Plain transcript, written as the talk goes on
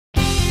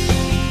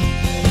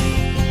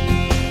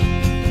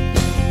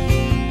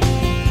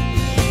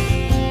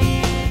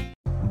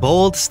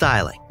Bold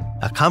styling,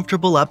 a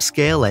comfortable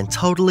upscale and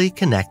totally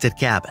connected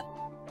cabin,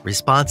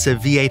 responsive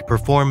V8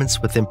 performance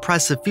with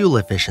impressive fuel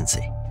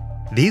efficiency.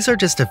 These are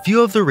just a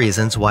few of the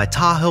reasons why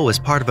Tahoe is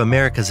part of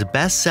America's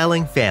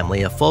best-selling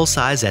family of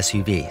full-size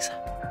SUVs.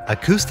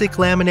 Acoustic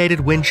laminated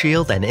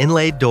windshield and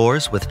inlaid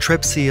doors with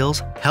trip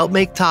seals help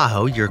make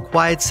Tahoe your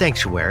quiet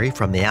sanctuary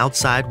from the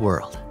outside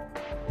world.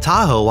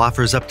 Tahoe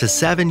offers up to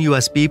 7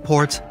 USB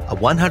ports, a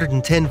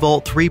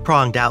 110-volt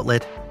 3-pronged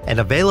outlet, an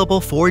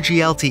available 4G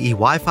LTE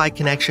Wi-Fi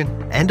connection,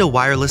 and a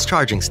wireless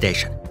charging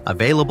station,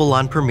 available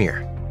on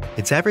Premier.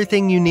 It's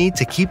everything you need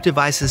to keep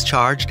devices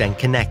charged and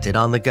connected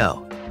on the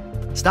go.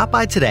 Stop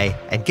by today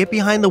and get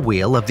behind the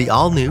wheel of the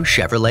all-new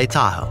Chevrolet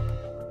Tahoe.